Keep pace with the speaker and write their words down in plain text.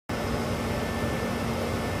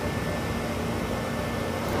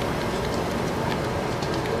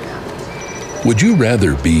Would you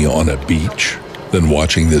rather be on a beach than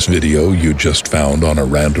watching this video you just found on a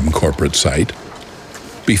random corporate site?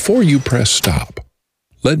 Before you press stop,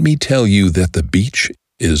 let me tell you that the beach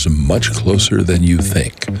is much closer than you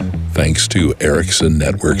think, thanks to Ericsson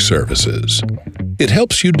Network Services. It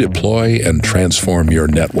helps you deploy and transform your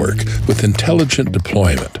network with intelligent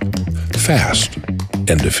deployment, fast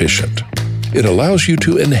and efficient. It allows you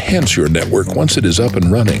to enhance your network once it is up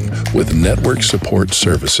and running with network support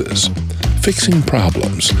services, fixing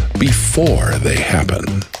problems before they happen.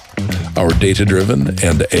 Our data-driven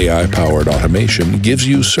and AI-powered automation gives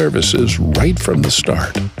you services right from the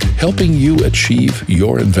start, helping you achieve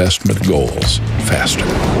your investment goals faster.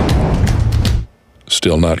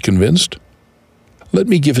 Still not convinced? Let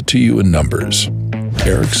me give it to you in numbers.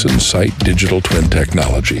 Ericsson Site Digital Twin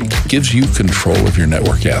Technology gives you control of your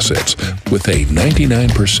network assets with a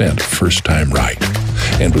 99% first-time right.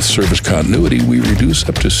 And with service continuity, we reduce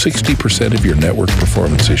up to 60% of your network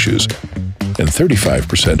performance issues and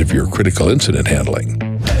 35% of your critical incident handling,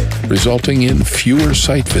 resulting in fewer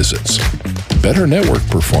site visits, better network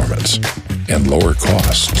performance, and lower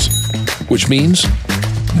costs, which means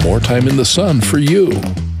more time in the sun for you.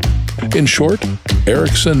 In short,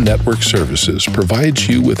 Ericsson Network Services provides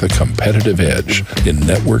you with a competitive edge in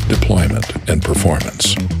network deployment and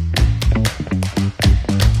performance.